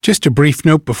Just a brief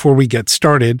note before we get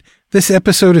started. This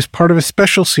episode is part of a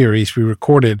special series we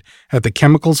recorded at the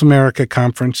Chemicals America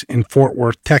conference in Fort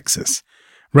Worth, Texas.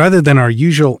 Rather than our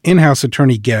usual in-house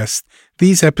attorney guests,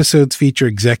 these episodes feature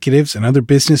executives and other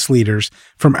business leaders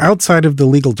from outside of the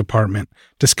legal department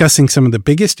discussing some of the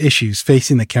biggest issues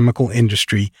facing the chemical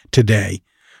industry today.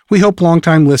 We hope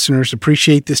longtime listeners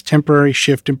appreciate this temporary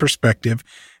shift in perspective,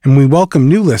 and we welcome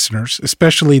new listeners,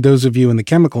 especially those of you in the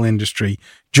chemical industry,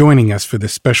 joining us for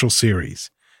this special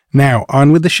series. Now,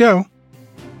 on with the show.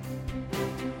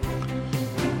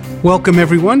 Welcome,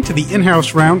 everyone, to the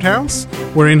In-House Roundhouse,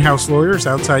 where in-house lawyers,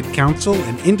 outside counsel,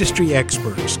 and industry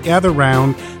experts gather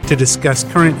round to discuss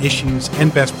current issues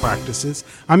and best practices.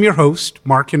 I'm your host,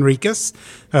 Mark Henriquez,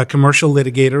 a commercial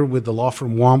litigator with the law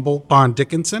firm Womble, Bond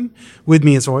Dickinson. With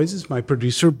me, as always, is my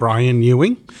producer, Brian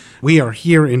Ewing. We are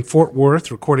here in Fort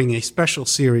Worth recording a special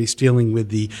series dealing with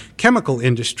the chemical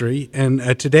industry, and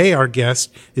today our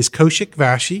guest is Kaushik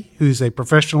Vashi, who's a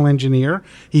professional engineer.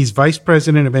 He's Vice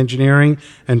President of Engineering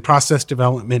and Process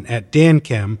Development at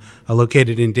DanChem,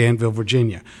 located in Danville,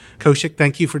 Virginia. Kaushik,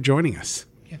 thank you for joining us.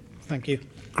 Yeah, thank you.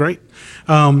 Great.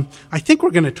 I think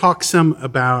we're going to talk some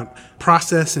about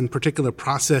process, in particular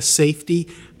process safety,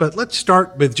 but let's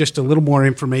start with just a little more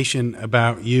information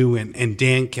about you and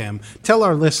DanChem. Tell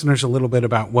our listeners a little bit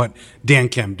about what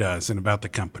DanChem does and about the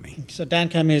company. So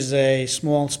DanChem is a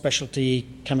small specialty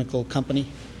chemical company,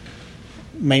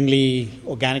 mainly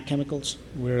organic chemicals.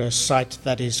 We're a site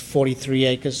that is 43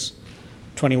 acres,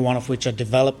 21 of which are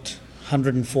developed,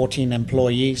 114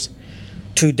 employees,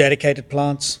 2 dedicated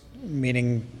plants,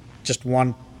 meaning just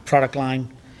one product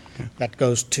line that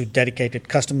goes to dedicated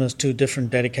customers, 2 different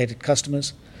dedicated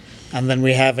customers. And then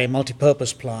we have a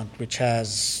multi-purpose plant which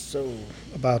has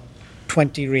about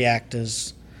 20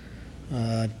 reactors,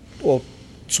 all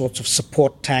sorts of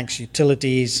support tanks,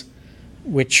 utilities,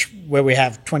 where we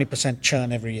have 20%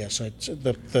 churn every year. So it's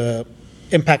the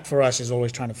impact for us is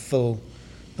always trying to fill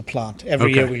the plant.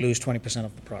 Every year we lose 20%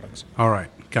 of the products. All right,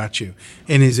 got you.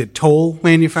 And is it toll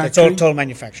manufacturing? So it's all toll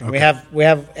manufacturing. Okay. We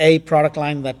have a product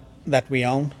line that we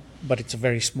own, but it's a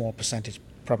very small percentage,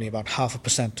 probably about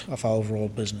 0.5% of our overall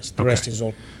business. The rest is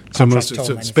all contract toll.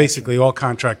 So it's basically all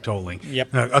contract tolling. Yep.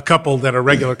 A couple that are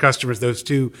regular customers, those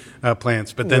 2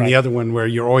 plants, but then the other one where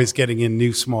you're always getting in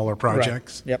new, smaller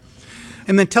projects. Right. Yep.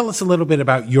 And then tell us a little bit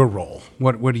about your role.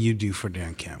 What do you do for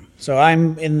DanChem? So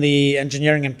I'm in the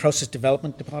engineering and process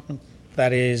development department.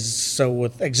 That is, so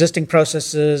with existing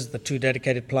processes, the 2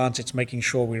 dedicated plants, it's making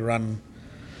sure we run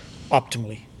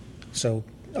optimally. So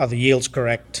are the yields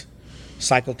correct,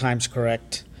 cycle times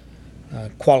correct,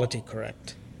 quality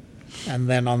correct? And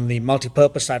then on the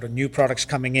multi-purpose side, of new products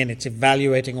coming in, it's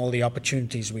evaluating all the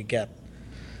opportunities we get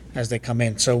as they come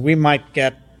in. So we might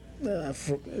get,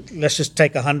 let's just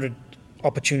take 100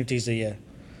 opportunities a year.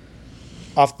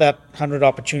 Of that 100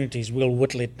 opportunities, we'll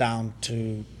whittle it down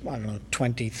to,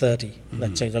 20, 30.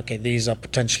 That says, okay, these are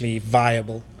potentially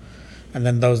viable. And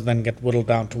then those then get whittled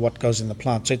down to what goes in the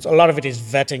plant. So a lot of it is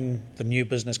vetting the new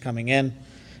business coming in.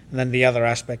 And then the other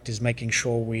aspect is making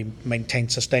sure we maintain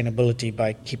sustainability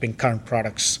by keeping current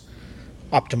products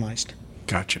optimized.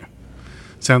 Gotcha.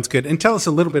 Sounds good. And tell us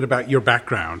a little bit about your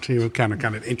background, your kind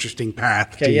of interesting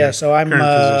path. So I'm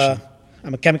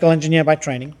a chemical engineer by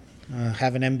training.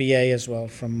 Have an MBA as well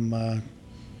from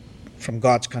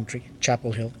God's country,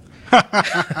 Chapel Hill.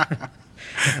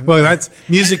 Well, that's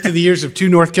music to the ears of 2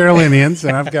 North Carolinians,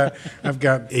 and I've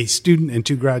got a student and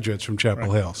 2 graduates from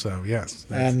Chapel Hill. So yes,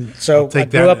 and so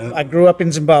I grew up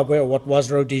in Zimbabwe, or what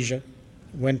was Rhodesia.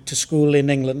 Went to school in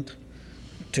England,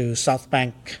 to South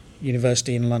Bank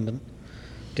University in London.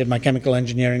 Did my chemical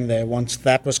engineering there. Once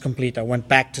that was complete, I went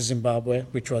back to Zimbabwe,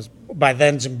 which was by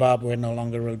then Zimbabwe, no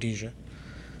longer Rhodesia.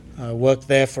 Worked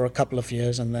there for a couple of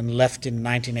years and then left in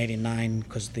 1989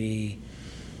 because the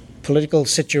political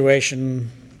situation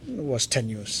was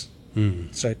tenuous.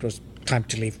 So it was time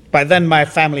to leave. By then, my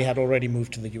family had already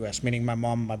moved to the U.S., meaning my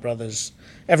mom, my brothers,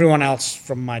 everyone else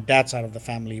from my dad's side of the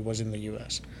family was in the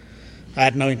U.S. I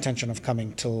had no intention of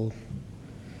coming till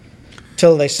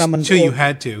they summoned. Till you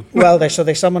had to. Well, they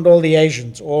summoned all the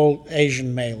Asians, all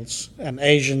Asian males, and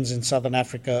Asians in Southern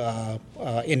Africa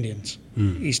are Indians,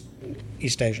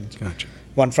 East Asians. Gotcha.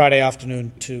 One Friday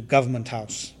afternoon to Government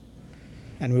House,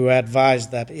 and we were advised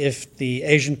that if the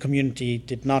Asian community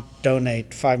did not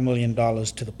donate $5 million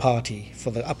to the party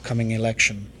for the upcoming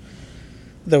election,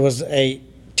 there was a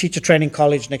teacher training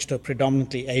college next to a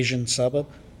predominantly Asian suburb,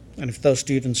 and if those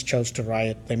students chose to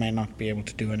riot, they may not be able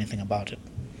to do anything about it.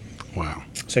 Wow.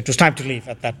 So it was time to leave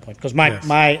at that point, because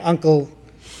my uncle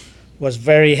was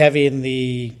very heavy in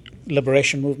the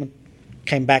liberation movement,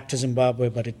 came back to Zimbabwe,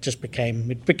 but it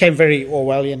became very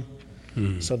Orwellian.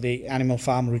 So the animal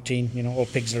farm routine, all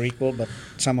pigs are equal, but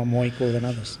some are more equal than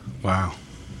others. Wow.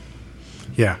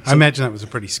 Yeah, I imagine that was a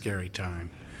pretty scary time.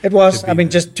 It was.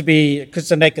 Because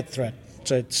it's a naked threat.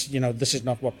 So it's, this is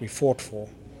not what we fought for.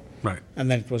 Right. And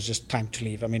then it was just time to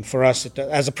leave. For us,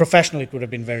 as a professional, it would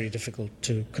have been very difficult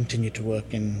to continue to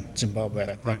work in Zimbabwe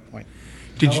at that point.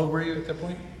 How old were you at that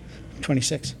point?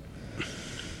 26.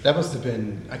 That must have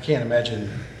been, I can't imagine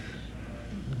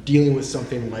dealing with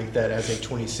something like that as a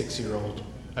 26-year-old.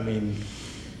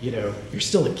 You're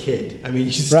still a kid.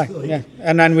 Yeah.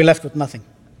 And then we left with nothing.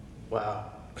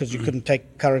 Wow. Because you couldn't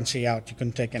take currency out, you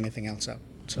couldn't take anything else out.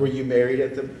 So were you married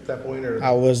at that point? Or?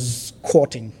 I was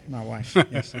courting my wife,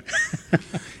 yes.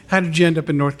 How did you end up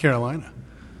in North Carolina?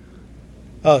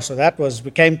 Oh, so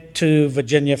we came to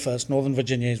Virginia first. Northern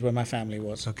Virginia is where my family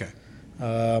was. Okay.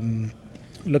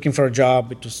 Looking for a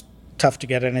job. It was tough to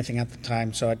get anything at the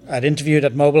time. So I'd interviewed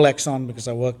at Mobil Exxon because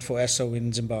I worked for Esso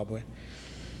in Zimbabwe.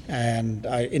 And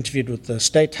I interviewed with the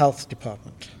State Health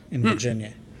Department in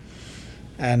Virginia.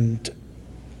 And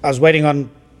I was waiting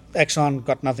on Exxon,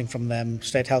 got nothing from them.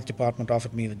 State Health Department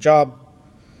offered me the job.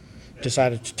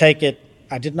 Decided to take it.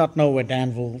 I did not know where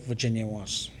Danville, Virginia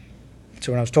was.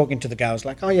 So when I was talking to the guy, I was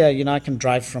like, oh yeah, I can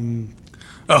drive from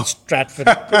Stafford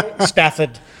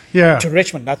to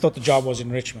Richmond. I thought the job was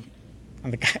in Richmond.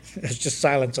 And the guy, there's just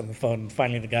silence on the phone. And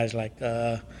finally the guy's like,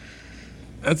 that's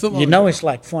a long it's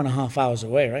like 4.5 hours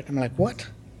away, right? I'm like, what?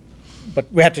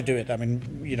 But we had to do it.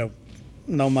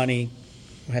 No money.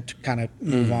 We had to kind of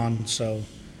move on. So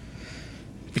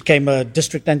became a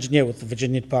district engineer with the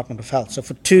Virginia Department of Health. So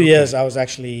for 2 years, I was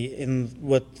actually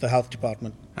with the health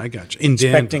department. I got you.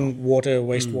 Inspecting water,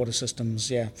 wastewater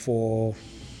systems, for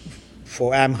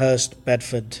Amherst,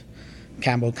 Bedford,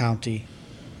 Campbell County.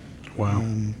 Wow.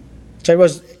 So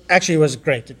it was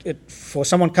great. For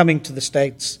someone coming to the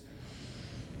States,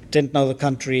 didn't know the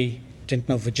country, didn't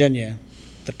know Virginia,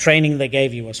 the training they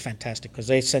gave you was fantastic because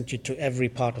they sent you to every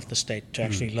part of the state to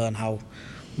actually learn how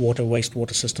water,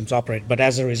 wastewater systems operate. But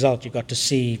as a result, you got to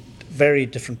see very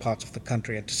different parts of the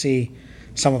country and to see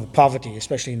some of the poverty,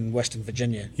 especially in Western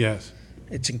Virginia. Yes.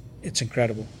 It's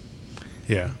incredible.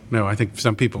 Yeah. No, I think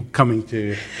some people coming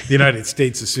to the United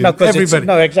States assume everybody.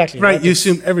 No, exactly. Right. You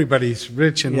assume everybody's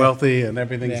rich and wealthy and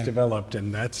everything's developed,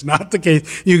 and that's not the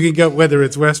case. You can go whether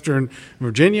it's Western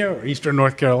Virginia or Eastern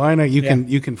North Carolina. You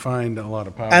can find a lot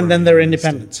of poverty. And then they're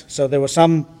independent. So there were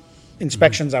some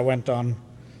inspections I went on.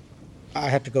 I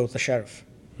had to go with the sheriff.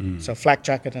 So flak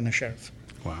jacket and a sheriff.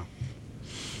 Wow.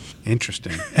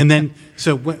 Interesting. And then,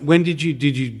 so when did you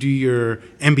do your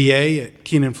MBA at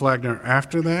Keenan Flagner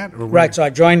after that? Or right. So I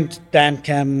joined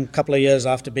DanChem a couple of years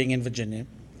after being in Virginia.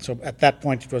 So at that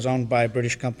point, it was owned by a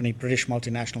British company, British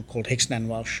multinational called Hickson and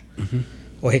Welsh,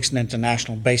 or Hickson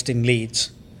International, based in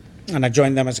Leeds. And I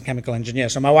joined them as a chemical engineer.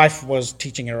 So my wife was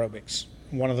teaching aerobics.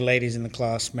 One of the ladies in the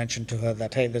class mentioned to her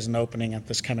that, hey, there's an opening at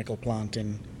this chemical plant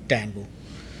in Danville.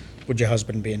 Would your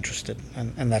husband be interested?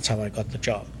 And that's how I got the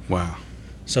job. Wow.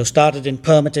 So started in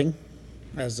permitting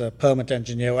as a permit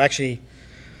engineer, actually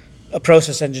a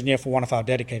process engineer for one of our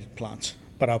dedicated plants.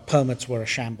 But our permits were a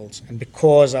shambles. And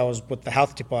because I was with the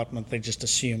health department, they just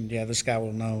assumed, this guy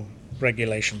will know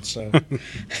regulations. So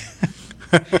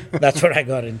that's what I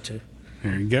got into.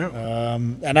 There you go.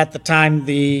 And at the time,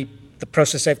 the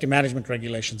process safety management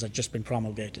regulations had just been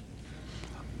promulgated.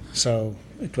 So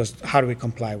it was, how do we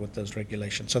comply with those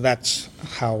regulations? So that's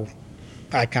how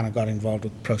I kind of got involved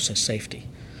with process safety.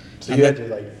 So you had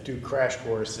to do crash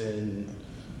course in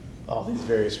all these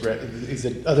various is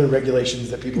it other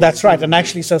regulations that people? That's right, and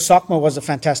actually, so SOCMA was a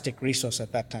fantastic resource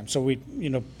at that time. So we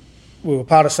were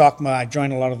part of SOCMA. I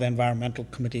joined a lot of the environmental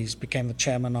committees, became the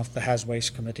chairman of the Haz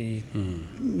Waste Committee,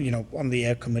 on the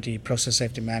air committee, process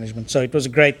safety management. So it was a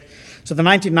great. So the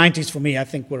 1990s for me, I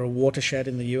think, were a watershed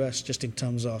in the U.S. just in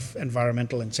terms of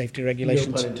environmental and safety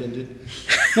regulations. No pun intended.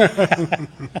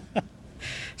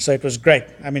 So it was great.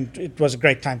 It was a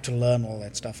great time to learn all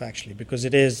that stuff, actually, because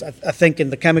it is, I think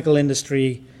in the chemical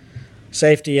industry,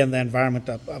 safety and the environment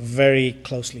are very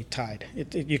closely tied.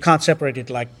 You can't separate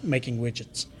it like making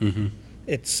widgets. Mm-hmm.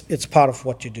 It's part of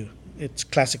what you do. It's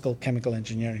classical chemical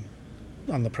engineering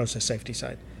on the process safety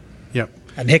side. Yep.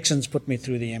 And Hickson's put me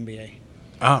through the MBA.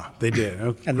 Ah, they did.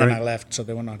 Okay, and then I left, so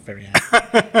they were not very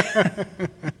happy.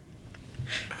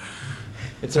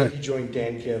 And so you joined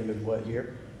DanChem in what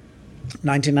year?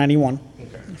 1991,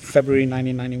 okay. February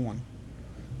 1991,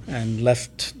 and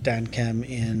left DanChem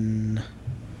in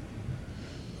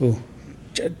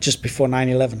just before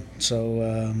 9/11,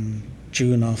 so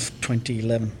June of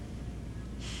 2011.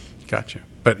 Gotcha.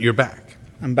 But you're back.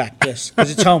 I'm back, yes,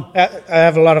 because it's home. I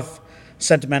have a lot of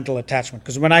sentimental attachment.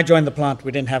 Because when I joined the plant,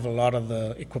 we didn't have a lot of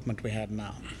the equipment we had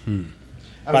now.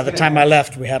 By the time I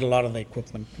left, we had a lot of the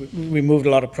equipment. We moved a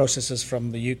lot of processes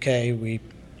from the UK. We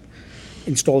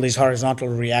installed these horizontal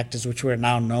reactors, which we're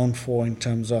now known for in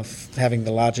terms of having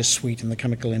the largest suite in the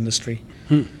chemical industry.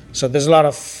 So there's a lot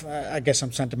of, I guess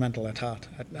I'm sentimental at heart.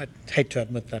 I hate to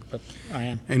admit that, but I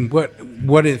am. And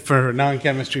what is, for a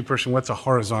non-chemistry person, what's a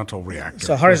horizontal reactor?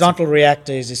 So a horizontal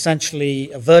reactor is essentially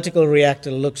a vertical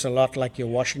reactor. Looks a lot like your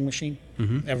washing machine.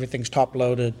 Everything's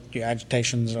top-loaded, your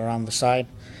agitation's around the side.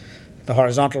 The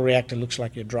horizontal reactor looks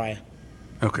like your dryer,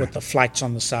 with the flights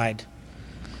on the side.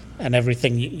 And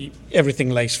everything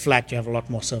lays flat. You have a lot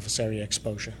more surface area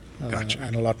exposure,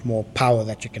 and a lot more power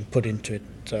that you can put into it,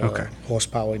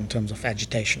 horsepower in terms of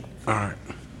agitation. All right.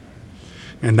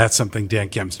 And that's something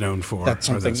DanChem's known for. That's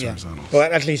something, yeah. Well,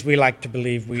 at least we like to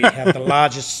believe we have the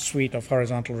largest suite of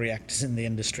horizontal reactors in the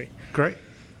industry. Great.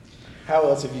 How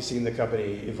else have you seen the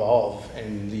company evolve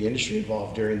and the industry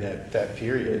evolve during that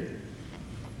period?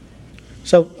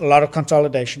 So a lot of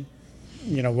consolidation.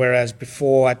 Whereas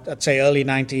before, I'd say early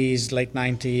 90s, late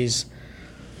 90s,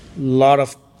 a lot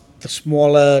of the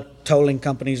smaller tolling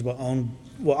companies were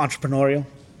entrepreneurial.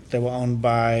 They were owned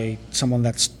by someone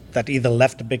that either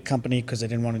left a big company because they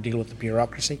didn't want to deal with the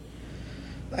bureaucracy.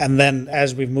 And then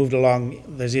as we've moved along,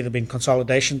 there's either been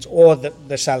consolidations or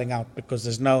they're selling out because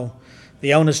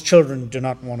the owner's children do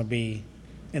not want to be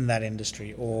in that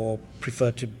industry or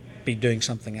prefer to be doing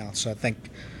something else. So I think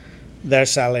they're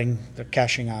selling, they're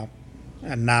cashing out.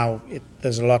 And now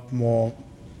there's a lot more,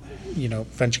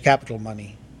 venture capital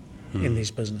money in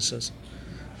these businesses.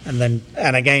 And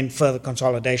again, further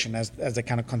consolidation as they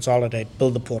kind of consolidate,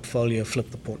 build the portfolio,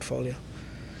 flip the portfolio.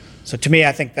 So to me,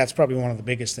 I think that's probably one of the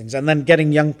biggest things. And then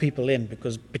getting young people in,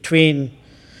 because between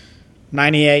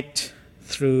 98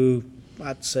 through,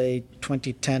 I'd say,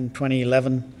 2010,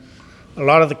 2011, a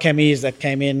lot of the chemies that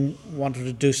came in wanted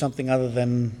to do something other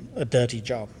than a dirty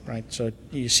job, right? So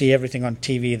you see everything on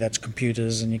TV that's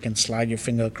computers and you can slide your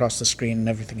finger across the screen and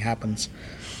everything happens.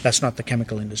 That's not the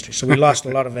chemical industry. So we lost a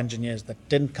lot of engineers that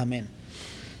didn't come in.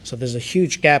 So there's a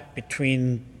huge gap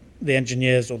between the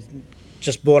engineers or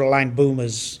just borderline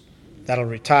boomers that'll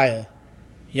retire,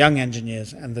 young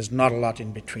engineers, and there's not a lot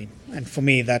in between. And for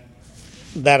me, that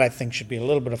I think should be a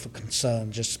little bit of a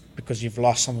concern just because you've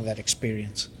lost some of that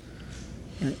experience.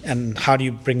 And how do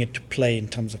you bring it to play in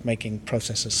terms of making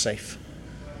processes safe?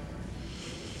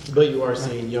 But you are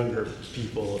seeing younger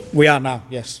people. We are now,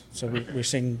 yes. So we're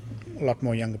seeing a lot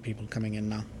more younger people coming in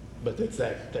now. But it's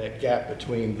that gap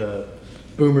between the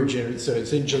boomer generation, so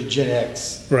essentially Gen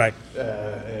X, right?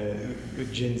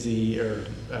 Gen Z, or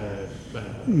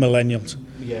millennials.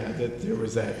 Yeah, that there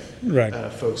was that. Right.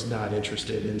 Folks not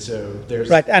interested, and so there's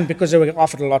right, and because they were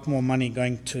offered a lot more money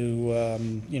going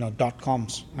to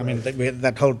 .coms. I mean,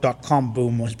 that whole .com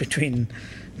boom was between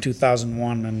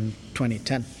 2001 and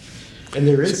 2010. And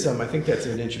there is I think that's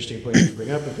an interesting point to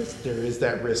bring up because there is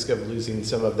that risk of losing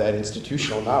some of that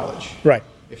institutional knowledge. Right.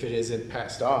 If it isn't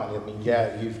passed on. I mean,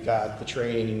 yeah, you've got the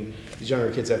training, these younger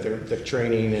kids have the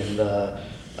training and the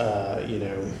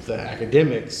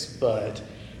academics, but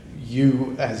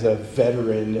you as a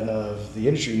veteran of the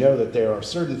industry know that there are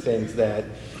certain things that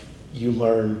you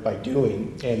learn by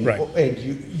doing, and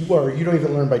you don't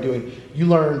even learn by doing, you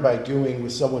learn by doing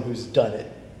with someone who's done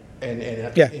it and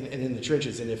in the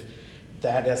trenches, and if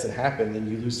that doesn't happen, then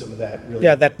you lose some of that really.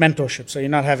 Yeah, that mentorship. So you're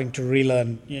not having to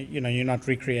relearn, you're not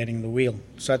recreating the wheel.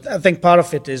 So I think part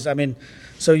of it is,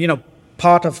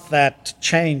 part of that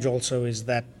change also is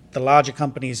that the larger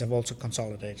companies have also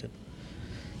consolidated.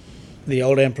 The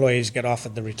older employees get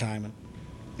offered the retirement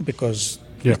because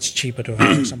it's cheaper to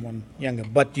hire someone younger,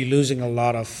 but you're losing a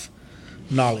lot of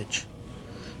knowledge.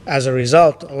 As a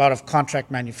result, a lot of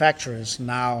contract manufacturers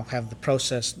now have the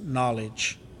process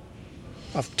knowledge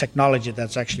of technology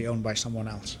that's actually owned by someone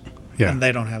else. Yeah. And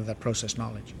they don't have that process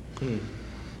knowledge.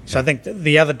 So I think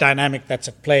the other dynamic that's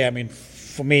at play,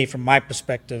 for me, from my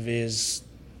perspective, is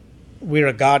we're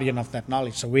a guardian of that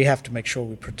knowledge, so we have to make sure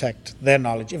we protect their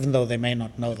knowledge, even though they may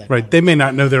not know that. Right, knowledge. They may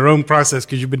not know their own process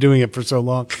because you've been doing it for so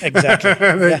long. Exactly.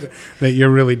 that you're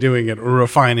really doing it, or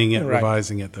refining it,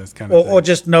 revising it, those kind of things. Or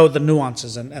just know the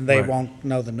nuances, and they won't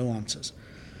know the nuances.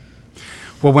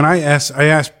 Well, when I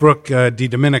asked Brooke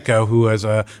DiDomenico, who was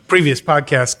a previous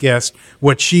podcast guest,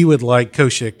 what she would like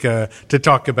Kaushik to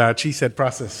talk about, she said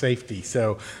process safety.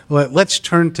 So let's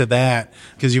turn to that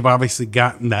because you've obviously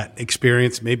gotten that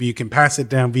experience. Maybe you can pass it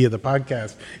down via the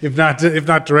podcast, if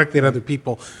not directly to other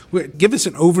people. Give us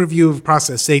an overview of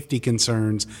process safety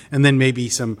concerns, and then maybe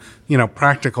some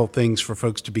practical things for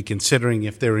folks to be considering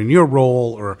if they're in your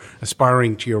role or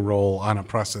aspiring to your role on a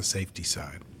process safety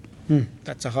side.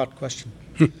 That's a hard question.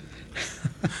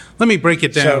 Let me break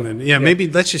it down. So, maybe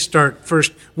let's just start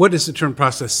first. What does the term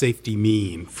process safety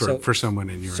mean for someone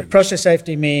in your industry? Process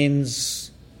safety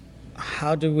means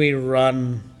how do we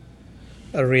run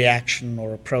a reaction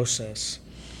or a process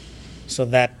so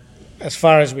that as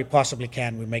far as we possibly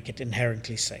can, we make it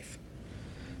inherently safe.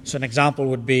 So an example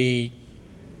would be,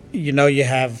 you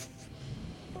have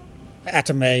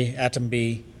atom A, atom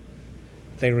B,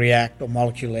 they react, or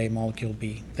molecule A, molecule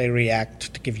B, they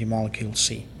react to give you molecule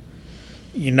C.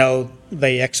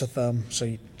 They exotherm, so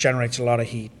it generates a lot of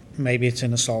heat. Maybe it's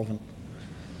in a solvent.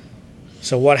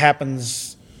 So what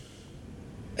happens,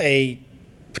 a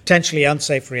potentially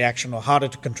unsafe reaction or harder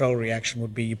to control reaction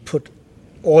would be you put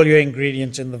all your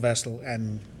ingredients in the vessel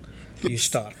and you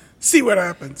start. See what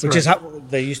happens. Which is how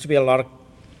there used to be a lot of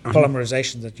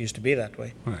polymerizations that used to be that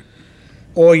way. Right.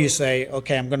 Or you say,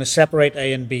 okay, I'm going to separate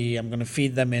A and B, I'm going to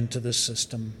feed them into this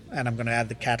system, and I'm going to add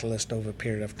the catalyst over a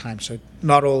period of time. So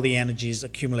not all the energy is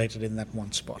accumulated in that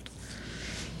one spot.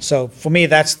 So for me,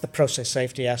 that's the process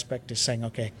safety aspect, is saying,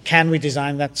 okay, can we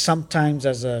design that? Sometimes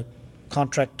as a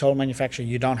contract toll manufacturer,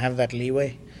 you don't have that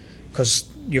leeway because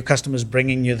your customer's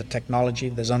bringing you the technology.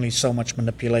 There's only so much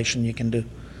manipulation you can do.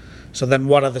 So then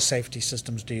what other safety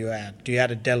systems do you add? Do you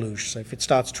add a deluge? So if it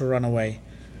starts to run away,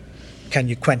 can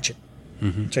you quench it?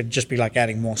 So it'd just be like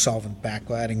adding more solvent back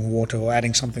or adding water or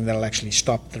adding something that'll actually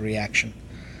stop the reaction.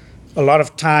 A lot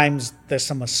of times there's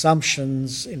some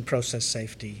assumptions in process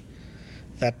safety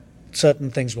that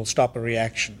certain things will stop a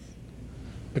reaction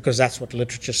because that's what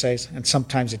literature says, and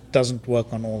sometimes it doesn't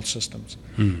work on all systems.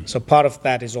 So part of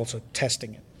that is also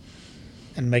testing it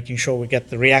and making sure we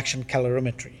get the reaction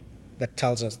calorimetry that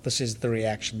tells us this is the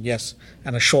reaction, yes,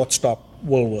 and a short stop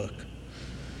will work.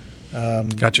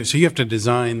 Gotcha. So you have to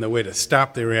design the way to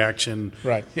stop the reaction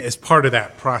as part of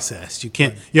that process.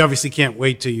 You obviously can't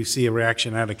wait till you see a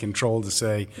reaction out of control to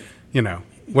say,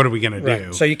 what are we going to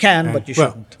do? So you can, but you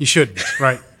shouldn't. Well, you shouldn't,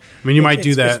 right? I mean, you might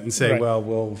do that and say, well,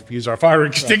 we'll use our fire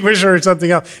extinguisher or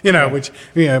something else, which,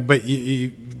 but you,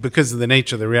 because of the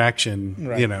nature of the reaction,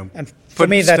 And for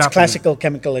me, that's classical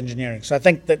chemical engineering. So I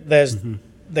think that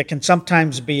there can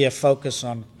sometimes be a focus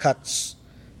on cuts,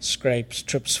 scrapes,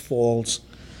 trips, falls.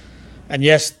 And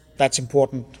yes, that's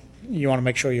important. You want to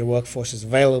make sure your workforce is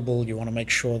available. You want to make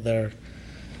sure they're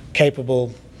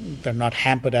capable. They're not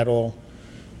hampered at all.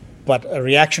 But a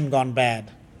reaction gone bad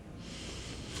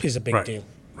is a big deal.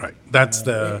 Right. That's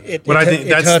the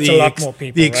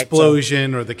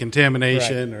explosion or the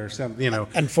contamination or something,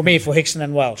 And for me, for Hickson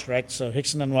and Welch, right? So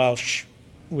Hickson and Welch,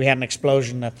 we had an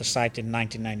explosion at the site in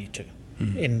 1992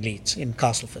 in Leeds, in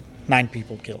Castleford. 9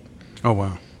 people killed. Oh,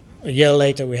 wow. A year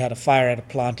later, we had a fire at a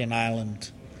plant in Ireland.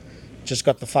 Just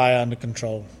got the fire under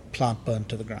control. Plant burned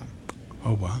to the ground.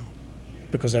 Oh, wow.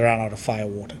 Because they ran out of fire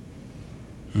water.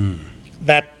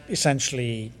 That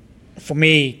essentially, for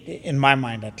me, in my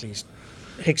mind at least,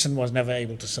 Hickson was never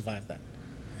able to survive that.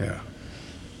 Yeah.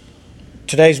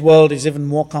 Today's world is even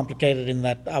more complicated in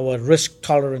that our risk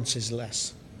tolerance is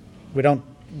less. We don't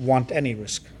want any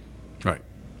risk. Right.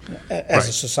 As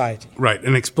a society. Right.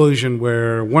 An explosion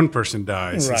where one person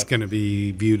dies is going to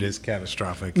be viewed as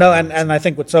catastrophic. No, and I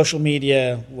think with social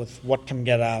media, with what can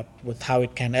get out, with how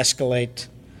it can escalate,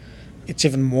 it's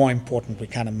even more important we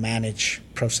kind of manage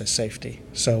process safety.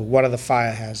 So what are the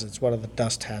fire hazards? What are the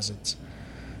dust hazards?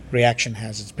 Reaction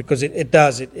hazards? Because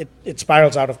it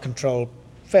spirals out of control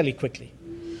fairly quickly.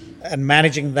 And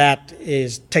managing that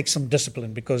takes some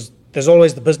discipline because there's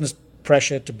always the business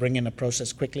pressure to bring in a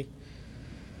process quickly.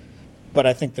 But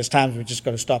I think there's times we just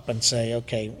got to stop and say,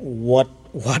 okay, what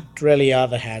really are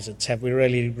the hazards? Have we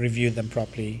really reviewed them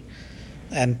properly?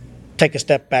 And take a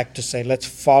step back to say, let's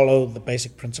follow the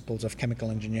basic principles of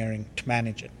chemical engineering to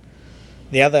manage it.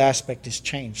 The other aspect is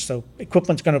change. So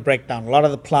equipment's going to break down. A lot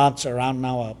of the plants around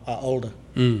now are older.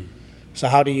 So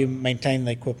how do you maintain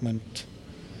the equipment?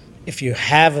 If you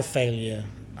have a failure,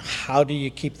 how do you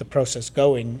keep the process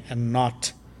going and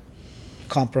not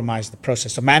compromise the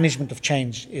process? So management of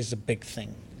change is a big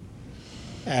thing.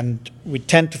 And we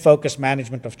tend to focus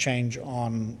management of change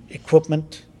on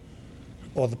equipment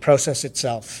or the process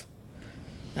itself.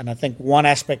 And I think one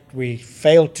aspect we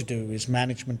fail to do is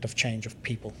management of change of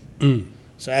people.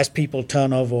 So as people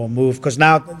turn over or move, because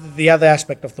now the other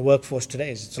aspect of the workforce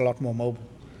today is it's a lot more mobile.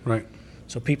 Right.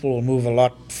 So people will move a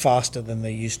lot faster than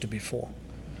they used to before.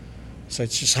 So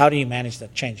it's just how do you manage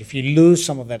that change? If you lose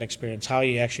some of that experience, how are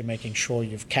you actually making sure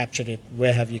you've captured it?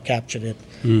 Where have you captured it?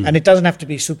 And it doesn't have to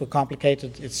be super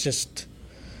complicated. It's just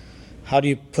how do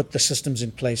you put the systems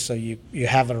in place so you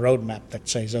have a roadmap that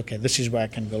says, okay, this is where I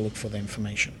can go look for the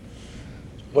information.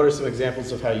 What are some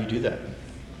examples of how you do that?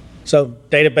 So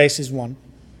database is one.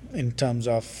 in terms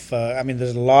of,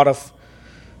 there's a lot of,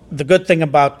 the good thing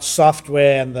about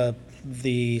software and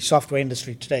the software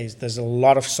industry today is there's a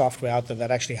lot of software out there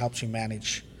that actually helps you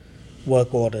manage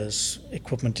work orders,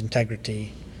 equipment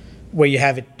integrity, where you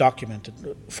have it documented,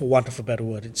 for want of a better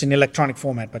word. It's in electronic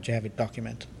format, but you have it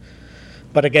documented.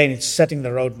 But again, it's setting the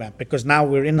roadmap, because now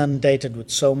we're inundated with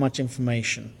so much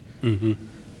information. Mm-hmm.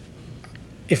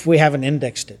 If we haven't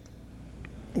indexed it,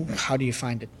 how do you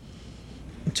find it?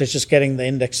 So it's just getting the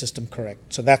index system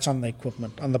correct. So that's on the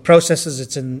equipment. On the processes,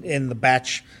 it's in the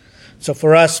batch. So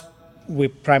for us, we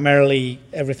primarily,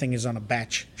 everything is on a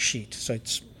batch sheet. So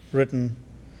it's written,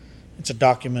 it's a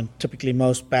document. Typically,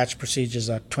 most batch procedures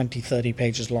are 20, 30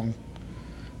 pages long,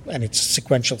 and it's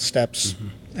sequential steps,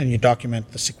 and you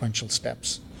document the sequential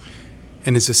steps.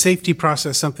 And is a safety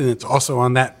process something that's also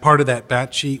on that part of that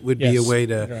batch sheet? Would be a way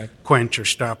to quench or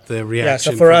stop the reaction? Yeah,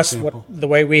 so for us, the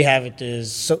way we have it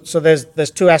is, so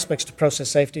there's two aspects to process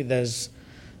safety. There's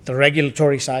the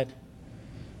regulatory side,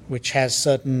 which has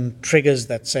certain triggers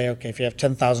that say, okay, if you have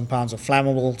 10,000 pounds of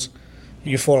flammables,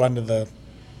 you fall under the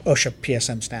OSHA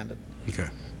PSM standard. Okay.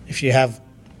 If you have,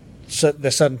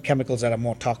 there's certain chemicals that are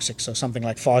more toxic, so something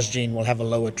like phosgene will have a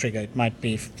lower trigger. It might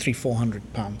be 300-400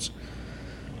 pounds.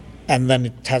 And then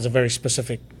it has a very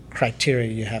specific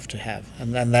criteria you have to have.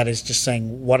 And then that is just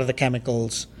saying, what are the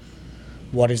chemicals,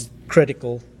 what is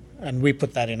critical, and we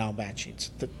put that in our batch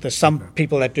sheets. There's some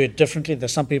people that do it differently.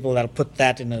 There's some people that will put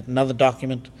that in another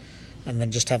document and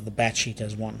then just have the batch sheet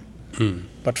as one.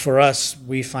 But for us,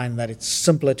 we find that it's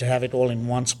simpler to have it all in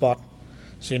one spot,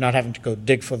 so you're not having to go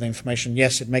dig for the information.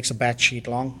 Yes, it makes a batch sheet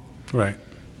long, right?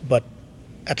 But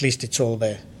at least it's all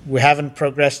there. We haven't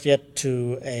progressed yet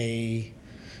to a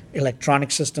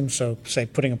electronic system, so say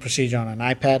putting a procedure on an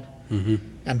iPad.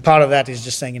 And part of that is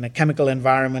just saying in a chemical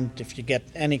environment, if you get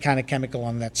any kind of chemical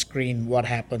on that screen, what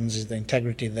happens? Is the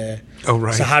integrity there? Oh,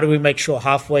 right. So how do we make sure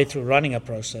halfway through running a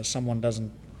process,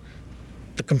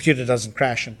 the computer doesn't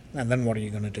crash, and then what are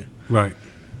you going to do? Right.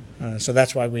 So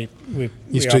that's why we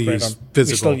still use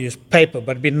physical. We still use paper,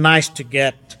 but it'd be nice to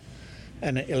get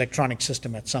an electronic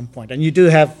system at some point. And you do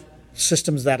have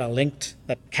systems that are linked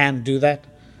that can do that.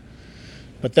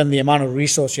 But then the amount of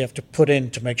resource you have to put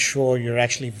in to make sure you're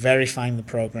actually verifying the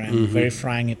program,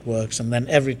 verifying it works, and then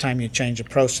every time you change a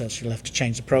process, you'll have to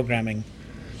change the programming.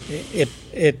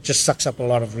 It just sucks up a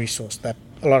lot of resource that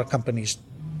a lot of companies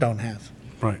don't have.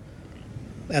 Right.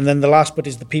 And then the last bit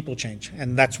is the people change,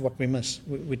 and that's what we miss.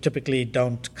 We typically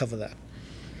don't cover that.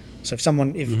 So if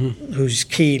someone whose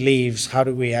key leaves, how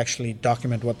do we actually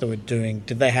document what they were doing?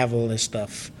 Did they have all this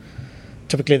stuff?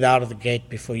 Typically they're out of the gate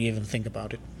before you even think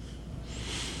about it.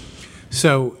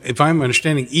 So if I'm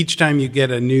understanding, each time you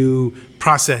get a new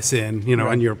process in,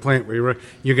 on your plant, where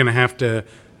you're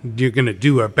going to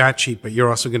do a batch sheet, but you're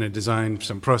also going to design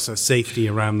some process safety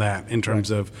around that in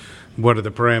terms of what are the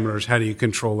parameters, how do you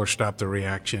control or stop the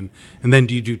reaction, and then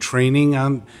do you do training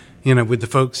on, with the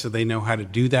folks so they know how to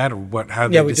do that, or how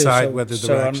they decide whether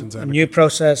the reactions are. A new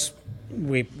process,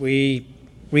 we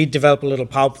develop a little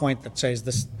PowerPoint that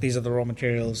says these are the raw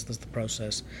materials, this is the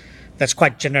process. That's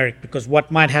quite generic, because what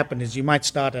might happen is you might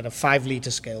start at a 5-liter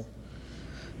scale,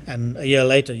 and a year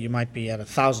later you might be at a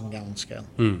 1,000-gallon scale.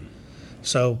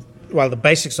 So while the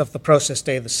basics of the process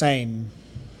stay the same,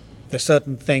 there's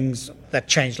certain things that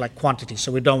change, like quantity.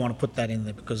 So we don't want to put that in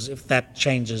there, because if that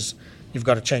changes, you've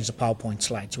got to change the PowerPoint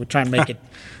slide. So we try and make it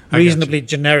reasonably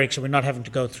generic, so we're not having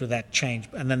to go through that change.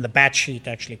 And then the batch sheet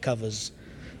actually covers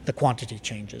the quantity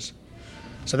changes.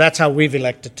 So that's how we've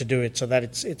elected to do it, so that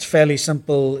it's fairly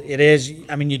simple. It is,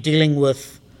 you're dealing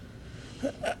with,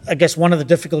 I guess one of the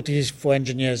difficulties for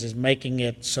engineers is making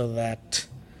it so that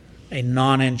a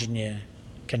non-engineer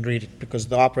can read it, because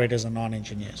the operators are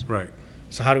non-engineers. Right.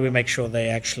 So how do we make sure they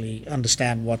actually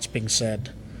understand what's being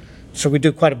said? So we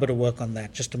do quite a bit of work on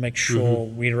that, just to make sure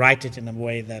we write it in a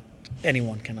way that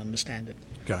anyone can understand it.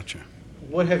 Gotcha.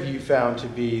 What have you found to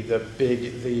be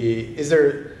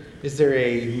is there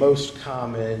a most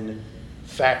common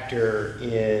factor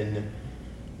in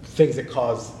things that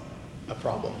cause a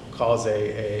problem, cause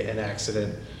an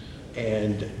accident,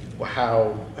 and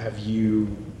how have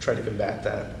you tried to combat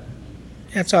that?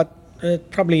 It's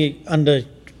probably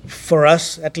for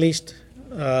us at least,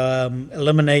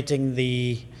 eliminating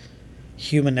the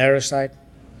human error side.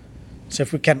 So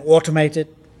if we can automate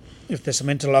it, if there's some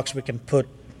interlocks we can put,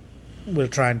 we'll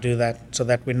try and do that, so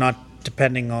that we're not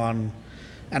depending on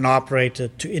an operator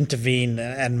to intervene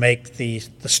and make the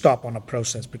stop on a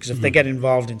process, because if they get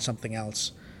involved in something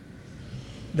else,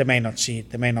 they may not see it,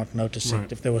 they may not notice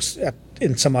it if there was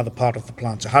in some other part of the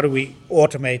plant. So how do we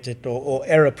automate it or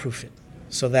error-proof it,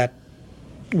 so that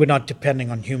we're not depending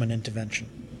on human intervention?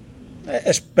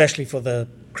 especially for the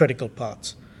critical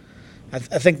parts. I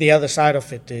think the other side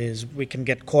of it is we can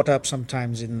get caught up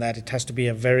sometimes in that it has to be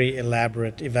a very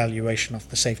elaborate evaluation of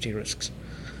the safety risks.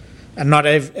 And not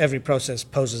every process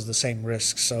poses the same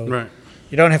risks. So Right.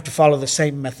 you don't have to follow the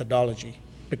same methodology,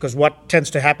 because what tends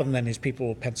to happen then is people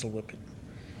will pencil whip it.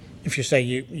 If you say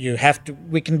you have to,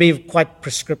 we can be quite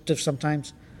prescriptive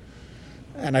sometimes.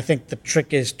 And I think the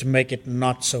trick is to make it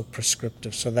not so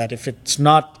prescriptive, so that if it's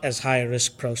not as high a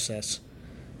risk process,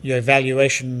 your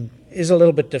evaluation is a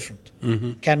little bit different,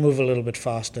 can move a little bit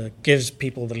faster, gives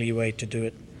people the leeway to do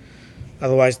it.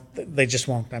 Otherwise, they just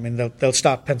won't. I mean, they'll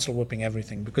start pencil whipping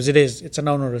everything, because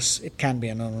it can be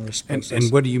an onerous process.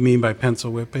 And what do you mean by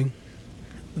pencil whipping?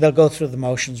 They'll go through the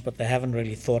motions, but they haven't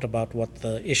really thought about what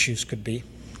the issues could be.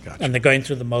 Gotcha. And they're going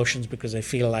through the motions because they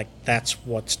feel like that's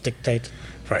what's dictated.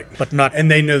 Right. But not.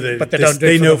 And they know that But they don't do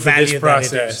it for know the for this value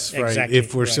that it is. process, right? Exactly,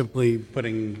 If we're right. simply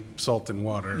putting salt in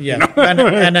water. Yeah,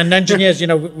 and engineers,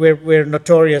 we're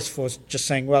notorious for just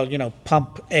saying, well,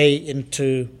 pump A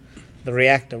into the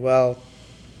reactor. Well,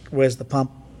 where's the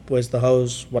pump? Where's the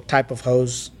hose? What type of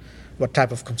hose? What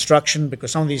type of construction?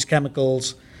 Because some of these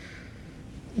chemicals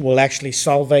will actually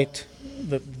solvate.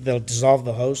 They'll dissolve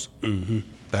the hose. Mm-hmm.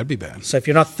 That'd be bad. So if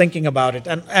you're not thinking about it,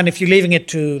 and if you're leaving it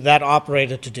to that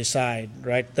operator to decide,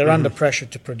 right, they're under pressure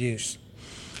to produce.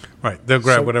 Right. They'll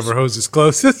grab whatever hose is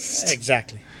closest.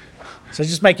 Exactly. So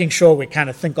just making sure we kind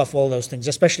of think of all those things,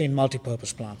 especially in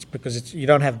multi-purpose plants, because you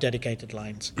don't have dedicated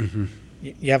lines.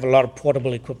 You have a lot of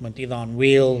portable equipment, either on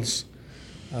wheels,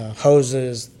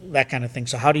 hoses, that kind of thing.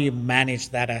 So how do you manage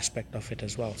that aspect of it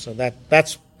as well? So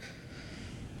that's,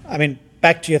 I mean,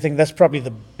 back to your thing, that's probably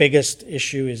the biggest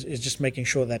issue is just making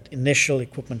sure that initial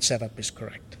equipment setup is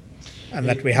correct, and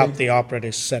that we help the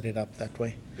operators set it up that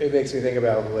way. It makes me think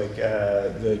about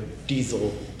the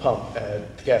diesel pump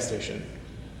at the gas station.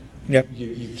 Yep.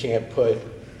 You can't put,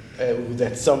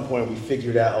 at some point we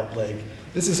figured out,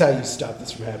 this is how you stop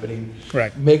this from happening.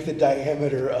 Right. Make the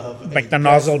diameter of Make the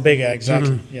nozzle bigger,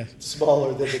 exactly. Yeah.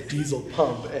 smaller than the diesel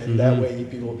pump, and that way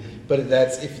but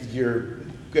that's if your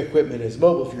equipment is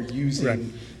mobile, if you're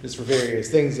using this for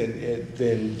various things,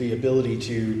 then the ability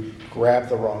to grab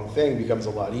the wrong thing becomes a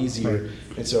lot easier.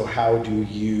 Right. And so how do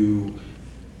you,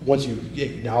 once you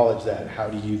acknowledge that, how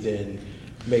do you then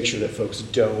make sure that folks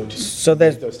don't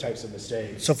make those types of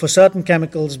mistakes? So for certain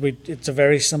chemicals, it's a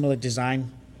very similar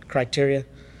design criteria.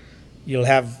 You'll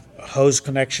have hose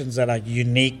connections that are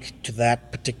unique to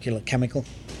that particular chemical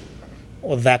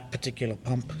or that particular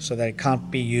pump, so that it can't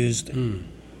be used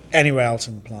anywhere else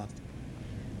in the plant.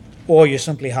 Or you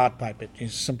simply hard pipe it. You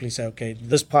simply say, okay,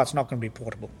 this part's not going to be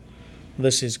portable.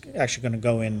 This is actually going to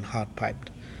go in hard piped.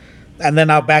 And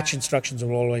then our batch instructions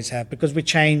will always have, because we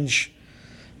change,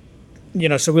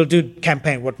 so we'll do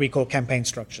what we call campaign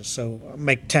structures. So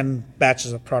make 10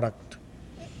 batches of product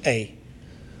A,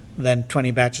 then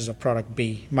 20 batches of product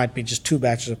B, might be just 2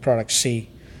 batches of product C,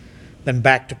 then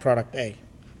back to product A.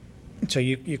 So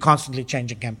you're constantly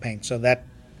changing campaigns. So that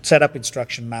setup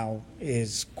instruction now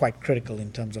is quite critical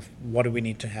in terms of what do we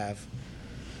need to have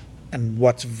and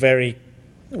what's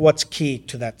key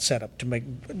to that setup to make,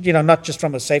 not just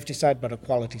from a safety side, but a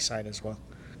quality side as well.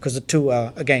 Because the two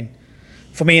are, again,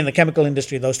 for me in the chemical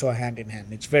industry, those two are hand in hand.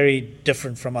 It's very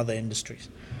different from other industries.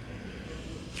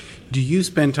 Do you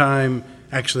spend time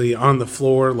actually on the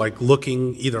floor,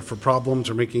 looking either for problems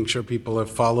or making sure people have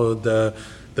followed the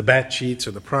batch sheets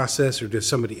or the process, or does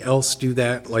somebody else do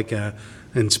that, like a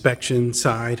inspection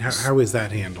side? How is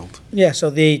that handled? Yeah,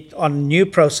 so on new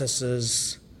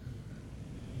processes,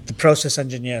 the process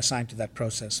engineer assigned to that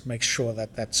process makes sure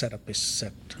that setup is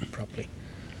set properly.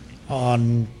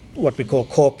 On what we call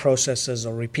core processes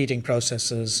or repeating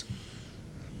processes,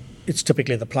 it's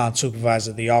typically the plant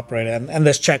supervisor, the operator, and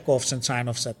there's check-offs and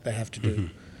sign-offs that they have to do,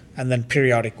 and then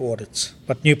periodic audits.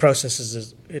 But new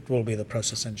processes, it will be the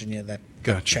process engineer that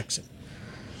checks it.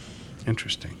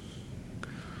 Interesting.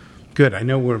 Good. I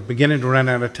know we're beginning to run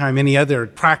out of time. Any other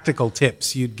practical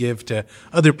tips you'd give to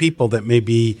other people that may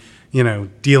be,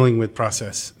 dealing with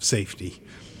process safety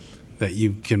that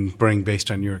you can bring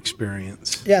based on your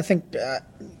experience? Yeah, I think,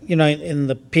 in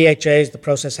the PHAs, the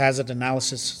process hazard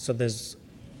analysis, so there's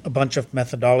a bunch of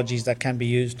methodologies that can be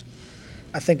used.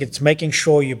 I think it's making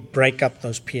sure you break up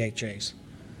those PHAs.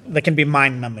 They can be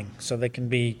mind-numbing, so they can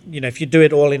be, if you do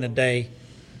it all in a day,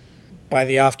 by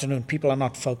the afternoon, people are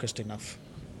not focused enough.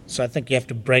 So I think you have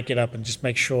to break it up and just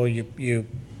make sure you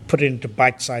put it into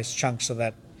bite-sized chunks so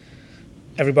that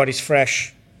everybody's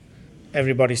fresh,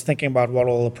 everybody's thinking about what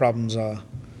all the problems are,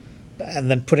 and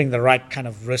then putting the right kind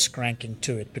of risk ranking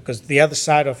to it. Because the other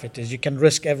side of it is you can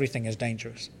risk everything as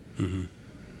dangerous.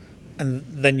 and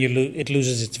then it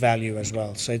loses its value as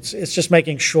well. So it's just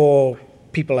making sure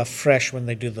people are fresh when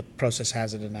they do the process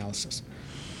hazard analysis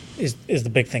is the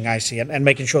big thing I see, and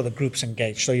making sure the group's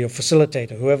engaged. So your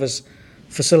facilitator, whoever's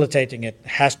facilitating it,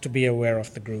 has to be aware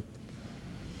of the group,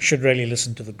 should really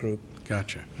listen to the group.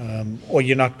 Gotcha. Or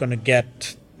you're not going to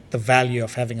get the value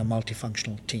of having a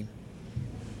multifunctional team.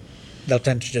 They'll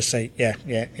tend to just say, yeah.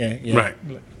 Right.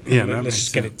 Yeah, let's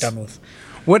just get it done with.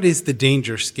 What is the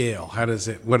danger scale? What is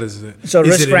it? So is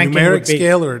risk it a ranking numeric would be,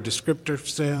 scale or a descriptor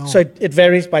scale? So it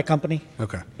varies by company.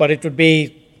 Okay. But it would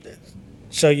be,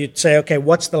 so you'd say, okay,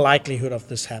 what's the likelihood of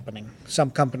this happening?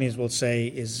 Some companies will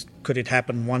say, could it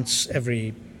happen once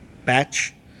every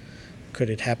batch? Could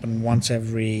it happen once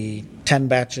every 10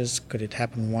 batches? Could it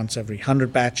happen once every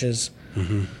 100 batches?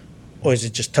 Mm-hmm. Or is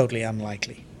it just totally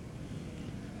unlikely?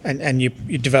 And you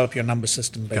develop your number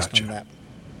system based on that.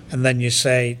 And then you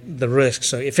say the risk.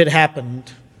 So if it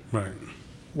happened, right,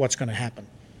 what's going to happen?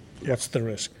 What's the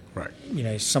risk? Right.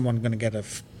 Is someone going to get a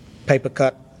paper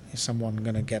cut? Is someone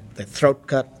going to get their throat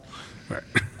cut? Right.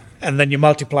 And then you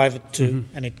multiply the two,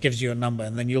 and it gives you a number.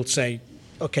 And then you'll say,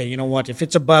 okay, you know what? If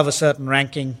it's above a certain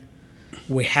ranking,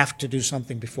 we have to do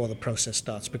something before the process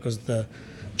starts, because the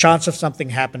chance of something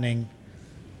happening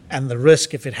and the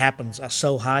risk, if it happens, are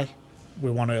so high, we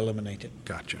want to eliminate it.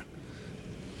 Gotcha.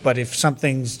 But if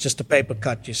something's just a paper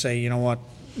cut, you say, you know what,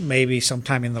 maybe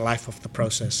sometime in the life of the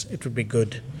process, it would be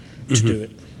good to do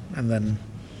it. And then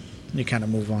you kind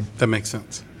of move on. That makes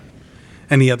sense.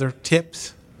 Any other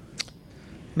tips?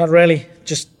 Not really.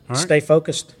 Just stay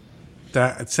focused.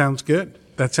 That sounds good.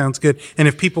 And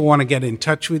if people want to get in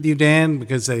touch with you, Dan,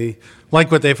 because they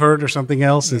like what they've heard or something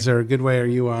else, is there a good way? Are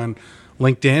you on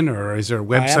LinkedIn, or is there a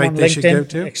website they should go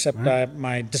to? Except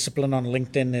my discipline on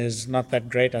LinkedIn is not that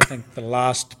great. I think the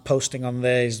last posting on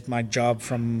there is my job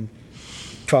from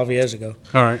 12 years ago.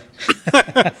 All right.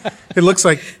 It looks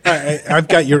like I've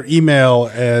got your email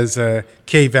as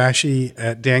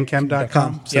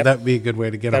kvashi@danchem.com, so that would be a good way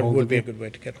to get a hold of you. That would be a good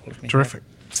way to get a hold of me. Terrific.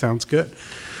 Sounds good.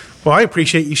 Well, I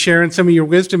appreciate you sharing some of your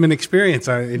wisdom and experience.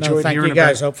 I enjoyed thank hearing you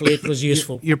guys. Hopefully it was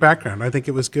useful. Your background. I think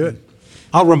it was good.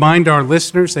 I'll remind our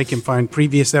listeners they can find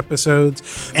previous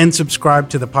episodes and subscribe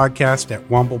to the podcast at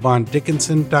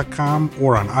womblebonddickinson.com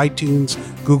or on iTunes,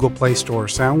 Google Play Store, or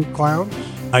SoundCloud.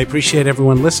 I appreciate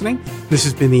everyone listening. This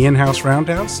has been the In-House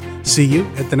Roundhouse. See you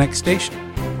at the next station.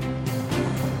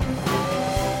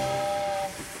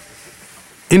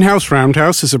 In-House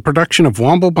Roundhouse is a production of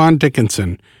Womble Bond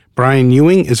Dickinson. Brian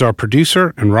Ewing is our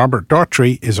producer, and Robert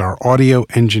Daughtry is our audio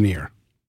engineer.